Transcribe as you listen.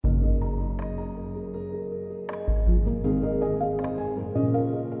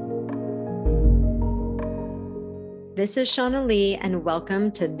This is Shauna Lee, and welcome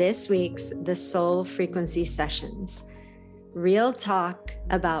to this week's The Soul Frequency Sessions. Real talk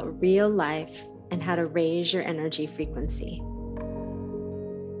about real life and how to raise your energy frequency.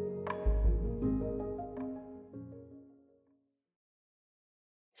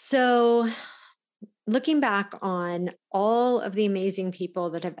 So, looking back on all of the amazing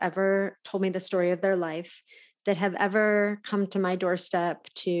people that have ever told me the story of their life, that have ever come to my doorstep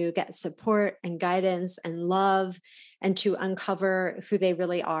to get support and guidance and love and to uncover who they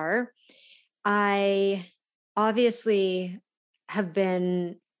really are, I obviously have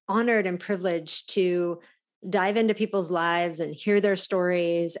been honored and privileged to dive into people's lives and hear their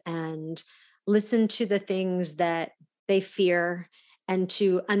stories and listen to the things that they fear and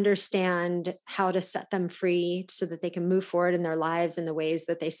to understand how to set them free so that they can move forward in their lives in the ways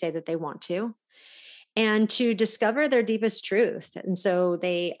that they say that they want to, and to discover their deepest truth. And so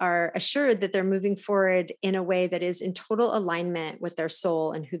they are assured that they're moving forward in a way that is in total alignment with their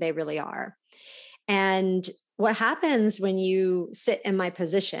soul and who they really are. And what happens when you sit in my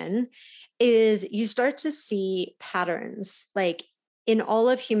position is you start to see patterns, like in all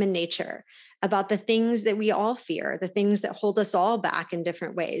of human nature, about the things that we all fear, the things that hold us all back in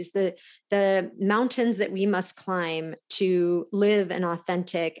different ways, the mountains that we must climb to live an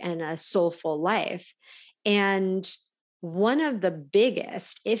authentic and a soulful life. And one of the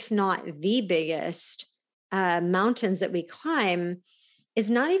biggest, if not the biggest, mountains that we climb is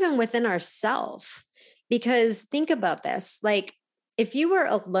not even within ourselves. Because think about this, like if you were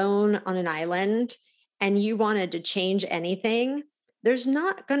alone on an island and you wanted to change anything, there's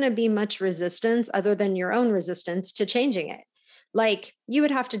not going to be much resistance other than your own resistance to changing it. Like you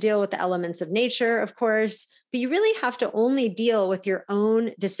would have to deal with the elements of nature, of course, but you really have to only deal with your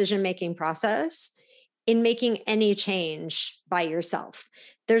own decision-making process in making any change by yourself.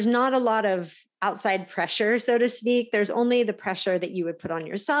 There's not a lot of outside pressure, so to speak. There's only the pressure that you would put on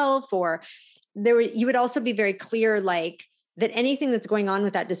yourself, or you would also be very clear, like, that anything that's going on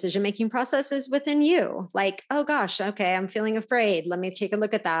with that decision-making process is within you. Like, oh gosh, okay, I'm feeling afraid. Let me take a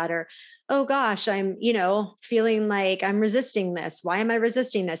look at that. Or, oh gosh, I'm, feeling like I'm resisting this. Why am I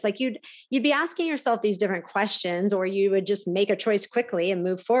resisting this? Like you'd be asking yourself these different questions, or you would just make a choice quickly and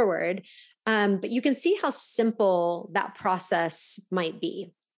move forward. But you can see how simple that process might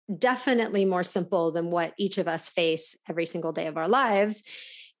be. Definitely more simple than what each of us face every single day of our lives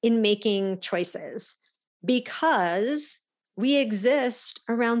in making choices, because we exist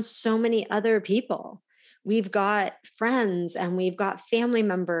around so many other people. We've got friends and we've got family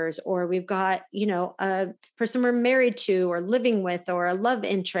members, or we've got, a person we're married to or living with, or a love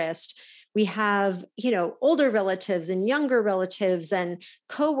interest. We have, older relatives and younger relatives and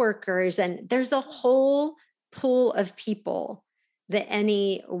coworkers, and there's a whole pool of people that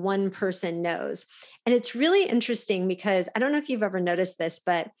any one person knows. And it's really interesting because I don't know if you've ever noticed this,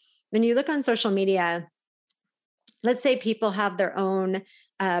 but when you look on social media, let's say people have their own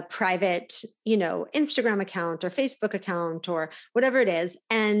private, Instagram account or Facebook account or whatever it is,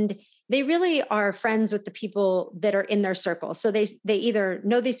 and they really are friends with the people that are in their circle. So they either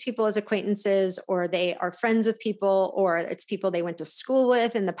know these people as acquaintances, or they are friends with people, or it's people they went to school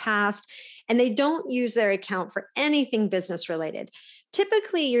with in the past, and they don't use their account for anything business related.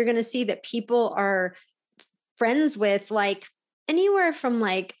 Typically, you're going to see that people are friends with like anywhere from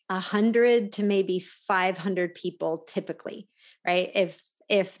like 100 to maybe 500 people typically, right?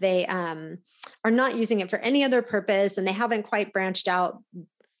 If they are not using it for any other purpose and they haven't quite branched out,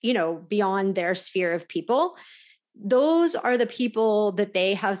 beyond their sphere of people, those are the people that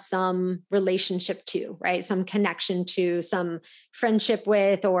they have some relationship to, right? Some connection to, some friendship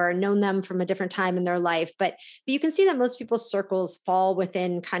with, or known them from a different time in their life. But you can see that most people's circles fall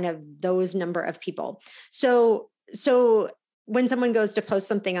within kind of those number of people. So when someone goes to post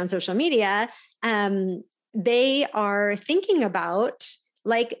something on social media, they are thinking about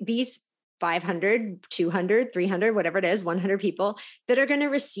like these 500, 200, 300, whatever it is, 100 people that are going to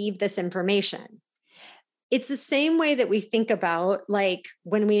receive this information. It's the same way that we think about, like,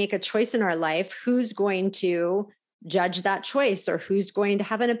 when we make a choice in our life, who's going to judge that choice, or who's going to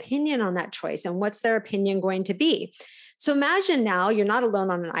have an opinion on that choice, and what's their opinion going to be. So imagine now you're not alone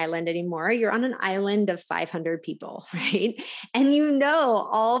on an island anymore. You're on an island of 500 people, right? And you know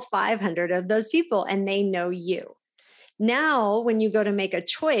all 500 of those people, and they know you. Now, when you go to make a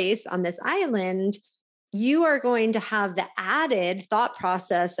choice on this island, you are going to have the added thought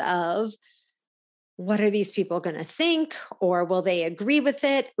process of, what are these people going to think? Or will they agree with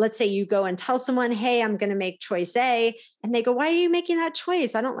it? Let's say you go and tell someone, hey, I'm going to make choice A. And they go, why are you making that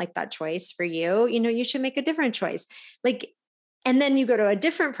choice? I don't like that choice for you. You should make a different choice. Like, And then you go to a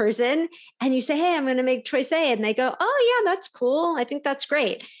different person and you say, hey, I'm going to make choice A. And they go, oh, yeah, that's cool. I think that's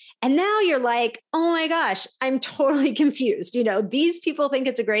great. And now you're like, oh my gosh, I'm totally confused. These people think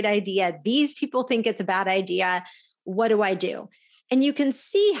it's a great idea. These people think it's a bad idea. What do I do? And you can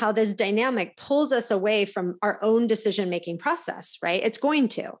see how this dynamic pulls us away from our own decision-making process, right? It's going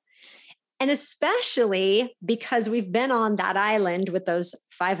to. And especially because we've been on that island with those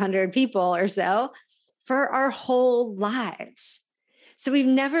 500 people or so for our whole lives. So we've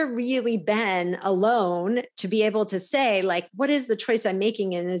never really been alone to be able to say, like, what is the choice I'm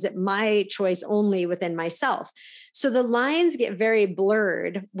making? And is it my choice only within myself? So the lines get very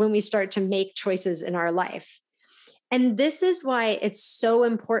blurred when we start to make choices in our life. And this is why it's so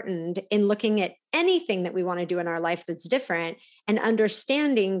important in looking at anything that we want to do in our life that's different and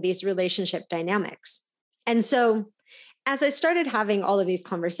understanding these relationship dynamics. And so as I started having all of these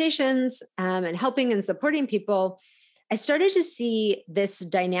conversations and helping and supporting people, I started to see this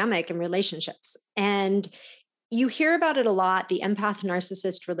dynamic in relationships. And you hear about it a lot, the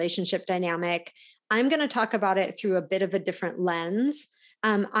empath-narcissist relationship dynamic. I'm going to talk about it through a bit of a different lens.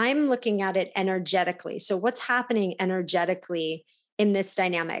 I'm looking at it energetically. So what's happening energetically in this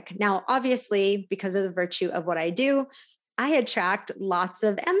dynamic? Now, obviously, because of the virtue of what I do, I attract lots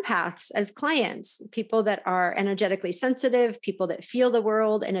of empaths as clients, people that are energetically sensitive, people that feel the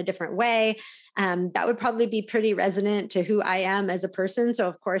world in a different way. That would probably be pretty resonant to who I am as a person. So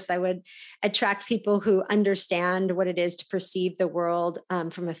of course, I would attract people who understand what it is to perceive the world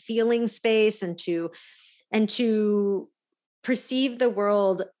from a feeling space and to perceive the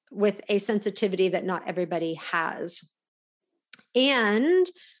world with a sensitivity that not everybody has. And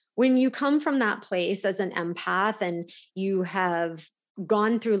when you come from that place as an empath and you have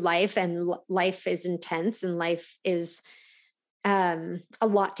gone through life and life is intense and life is a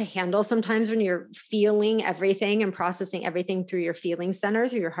lot to handle sometimes when you're feeling everything and processing everything through your feeling center,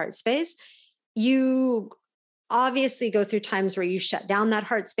 through your heart space, you obviously go through times where you shut down that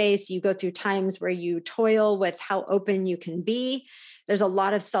heart space. You go through times where you toil with how open you can be. There's a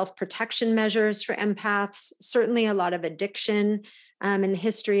lot of self-protection measures for empaths, certainly a lot of addiction in the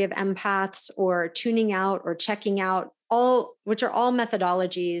history of empaths, or tuning out or checking out, which are all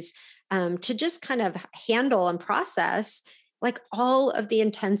methodologies to just kind of handle and process like all of the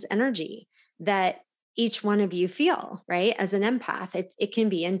intense energy that each one of you feel, right? As an empath, it can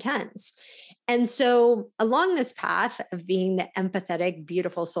be intense. And so along this path of being the empathetic,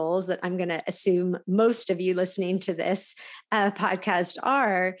 beautiful souls that I'm going to assume most of you listening to this podcast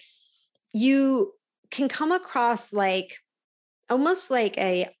are, you can come across like almost like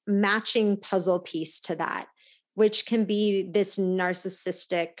a matching puzzle piece to that, which can be this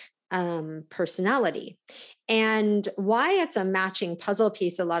narcissistic personality. And why it's a matching puzzle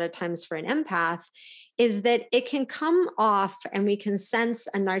piece a lot of times for an empath is that it can come off and we can sense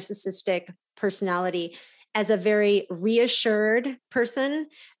a narcissistic personality as a very reassured person,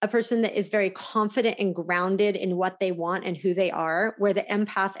 a person that is very confident and grounded in what they want and who they are, where the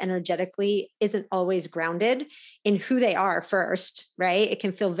empath energetically isn't always grounded in who they are first, right? It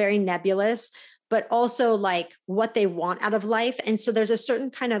can feel very nebulous, but also like what they want out of life. And so there's a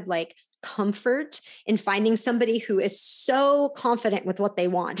certain kind of like comfort in finding somebody who is so confident with what they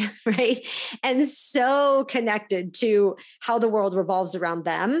want, right? And so connected to how the world revolves around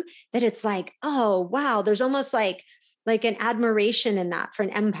them that it's like, oh, wow, there's almost like an admiration in that for an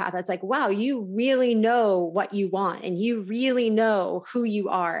empath. It's like, wow, you really know what you want and you really know who you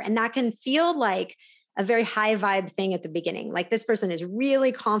are. And that can feel like a very high vibe thing at the beginning. Like this person is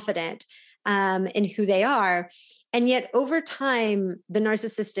really confident in who they are. And yet over time, the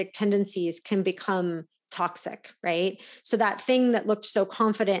narcissistic tendencies can become toxic, right? So that thing that looked so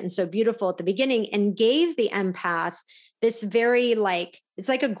confident and so beautiful at the beginning and gave the empath this very it's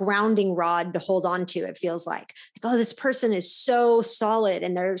like a grounding rod to hold on to, it feels like, oh, this person is so solid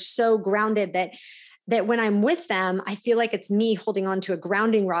and they're so grounded that when I'm with them, I feel like it's me holding on to a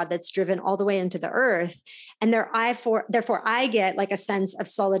grounding rod that's driven all the way into the earth. And therefore I get like a sense of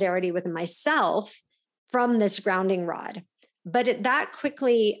solidarity with myself from this grounding rod. But that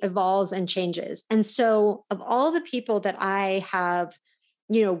quickly evolves and changes. And so of all the people that I have,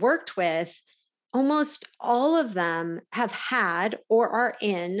 worked with, almost all of them have had or are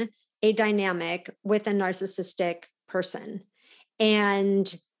in a dynamic with a narcissistic person.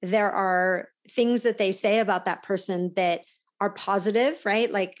 And there are things that they say about that person that are positive,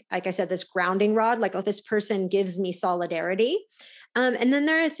 right? Like I said, this grounding rod, like, oh, this person gives me solidarity. And then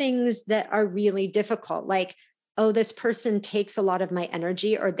there are things that are really difficult, like, oh, this person takes a lot of my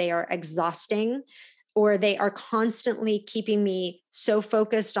energy or they are exhausting. or they are constantly keeping me so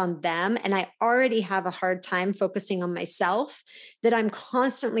focused on them. And I already have a hard time focusing on myself that I'm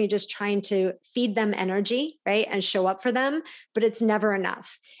constantly just trying to feed them energy, right? And show up for them, but it's never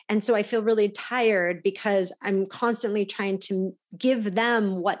enough. And so I feel really tired because I'm constantly trying to give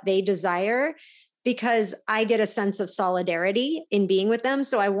them what they desire because I get a sense of solidarity in being with them.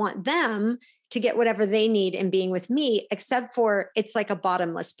 So I want them to get whatever they need in being with me, except for it's like a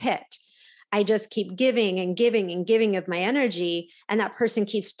bottomless pit. I just keep giving and giving and giving of my energy, and that person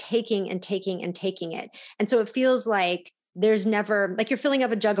keeps taking and taking and taking it. And so it feels like there's never, like you're filling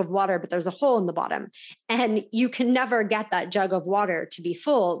up a jug of water, but there's a hole in the bottom, and you can never get that jug of water to be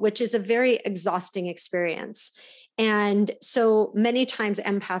full, which is a very exhausting experience. And so many times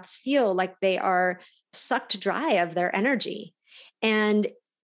empaths feel like they are sucked dry of their energy. And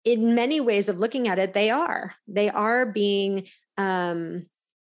in many ways of looking at it, they are being,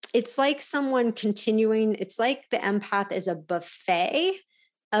 it's like someone continuing, it's like the empath is a buffet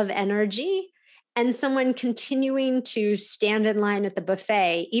of energy and someone continuing to stand in line at the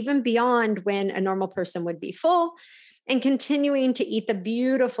buffet, even beyond when a normal person would be full, and continuing to eat the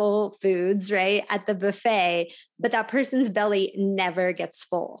beautiful foods, right, at the buffet, but that person's belly never gets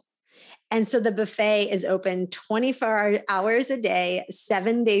full. And so the buffet is open 24 hours a day,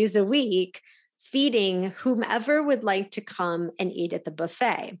 7 days a week, feeding whomever would like to come and eat at the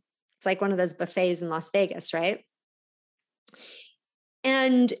buffet. It's like one of those buffets in Las Vegas, right?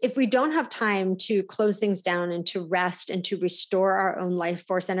 And if we don't have time to close things down and to rest and to restore our own life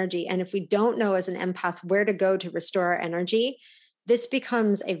force energy, and if we don't know as an empath where to go to restore our energy, this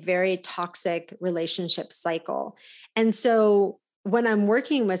becomes a very toxic relationship cycle. And so when I'm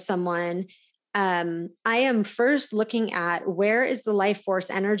working with someone, I am first looking at where is the life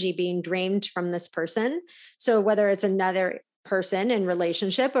force energy being drained from this person. So whether it's another person in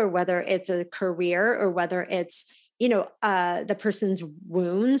relationship, or whether it's a career, or whether it's, the person's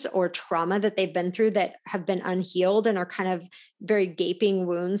wounds or trauma that they've been through that have been unhealed and are kind of very gaping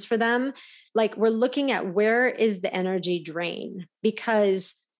wounds for them. Like, we're looking at where is the energy drain,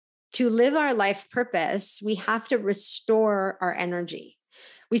 because to live our life purpose, we have to restore our energy.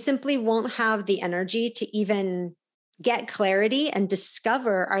 We simply won't have the energy to even get clarity and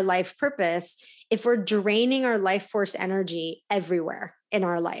discover our life purpose if we're draining our life force energy everywhere in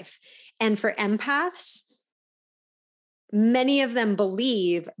our life. And for empaths, many of them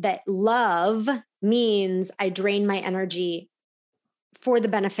believe that love means I drain my energy for the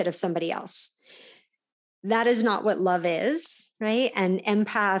benefit of somebody else. That is not what love is, right? And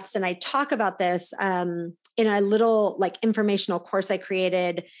empaths, and I talk about this in a little like informational course I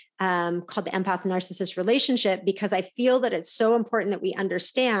created called the Empath-Narcissist Relationship, because I feel that it's so important that we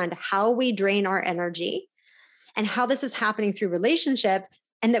understand how we drain our energy and how this is happening through relationship,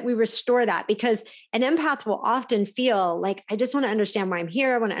 and that we restore that. Because an empath will often feel like, I just want to understand why I'm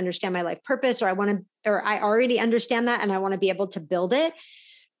here. I want to understand my life purpose, or I already understand that and I want to be able to build it.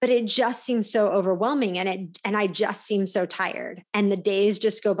 But it just seems so overwhelming, and I just seem so tired, and the days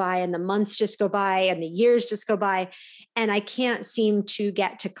just go by and the months just go by and the years just go by, and I can't seem to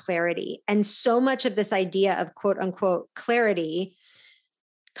get to clarity. And so much of this idea of quote unquote clarity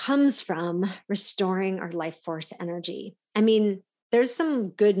comes from restoring our life force energy. I mean, there's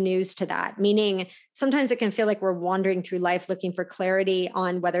some good news to that, meaning sometimes it can feel like we're wandering through life looking for clarity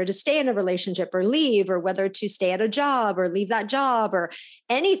on whether to stay in a relationship or leave, or whether to stay at a job or leave that job or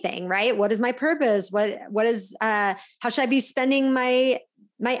anything, right? What is my purpose? What is, how should I be spending my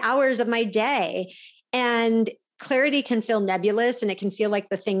hours of my day? And clarity can feel nebulous, and it can feel like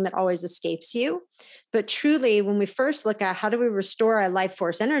the thing that always escapes you. But truly, when we first look at how do we restore our life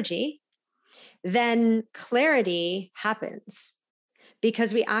force energy, then clarity happens,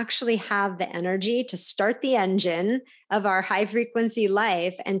 because we actually have the energy to start the engine of our high frequency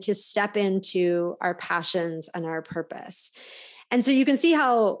life and to step into our passions and our purpose. And so you can see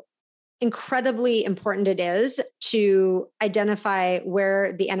how incredibly important it is to identify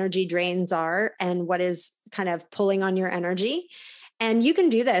where the energy drains are and what is kind of pulling on your energy. And you can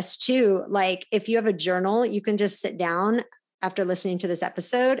do this too. Like, if you have a journal, you can just sit down after listening to this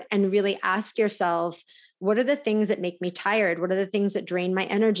episode and really ask yourself, what are the things that make me tired? What are the things that drain my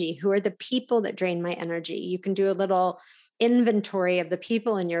energy? Who are the people that drain my energy? You can do a little inventory of the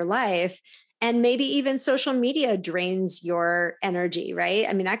people in your life. And maybe even social media drains your energy, right?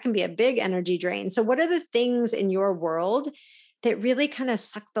 I mean, that can be a big energy drain. So what are the things in your world that really kind of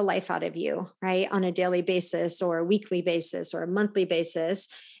suck the life out of you, right? On a daily basis or a weekly basis or a monthly basis.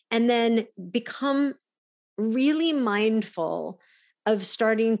 And then become really mindful of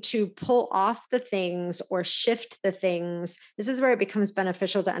starting to pull off the things or shift the things. This is where it becomes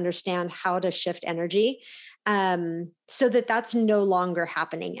beneficial to understand how to shift energy, so that that's no longer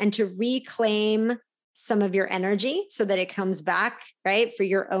happening, and to reclaim some of your energy so that it comes back, right, for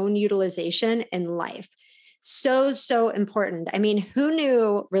your own utilization in life. So, so important. I mean, who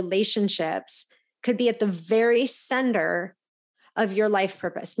knew relationships could be at the very center of your life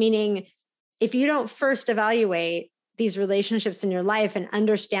purpose? Meaning, if you don't first evaluate these relationships in your life and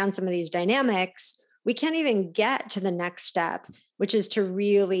understand some of these dynamics, we can't even get to the next step, which is to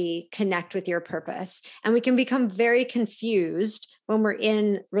really connect with your purpose. And we can become very confused when we're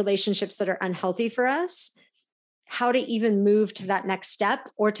in relationships that are unhealthy for us, how to even move to that next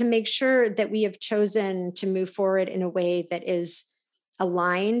step, or to make sure that we have chosen to move forward in a way that is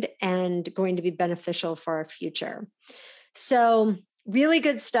aligned and going to be beneficial for our future. So, really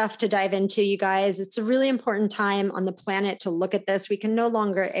good stuff to dive into, you guys. It's a really important time on the planet to look at this. We can no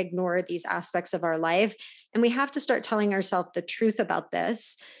longer ignore these aspects of our life. And we have to start telling ourselves the truth about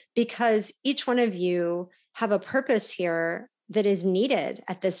this, because each one of you have a purpose here that is needed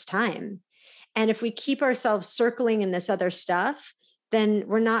at this time. And if we keep ourselves circling in this other stuff, then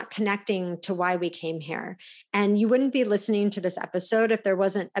we're not connecting to why we came here. And you wouldn't be listening to this episode if there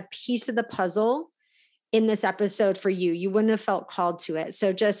wasn't a piece of the puzzle in this episode for you. You wouldn't have felt called to it.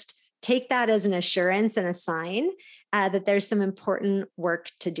 So just take that as an assurance and a sign that there's some important work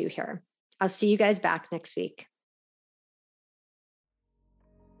to do here. I'll see you guys back next week.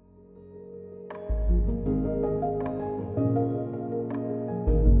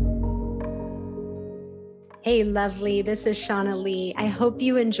 Hey, lovely. This is Shauna Lee. I hope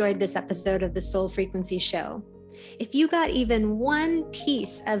you enjoyed this episode of the Soul Frequency Show. If you got even one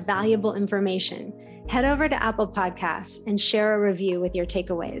piece of valuable information, head over to Apple Podcasts and share a review with your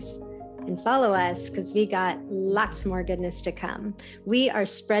takeaways. And follow us, because we got lots more goodness to come. We are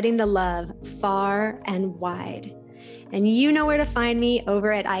spreading the love far and wide. And you know where to find me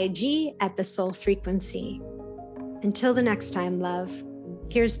over at IG at The Soul Frequency. Until the next time, love,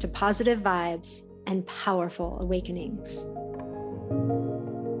 here's to positive vibes and powerful awakenings.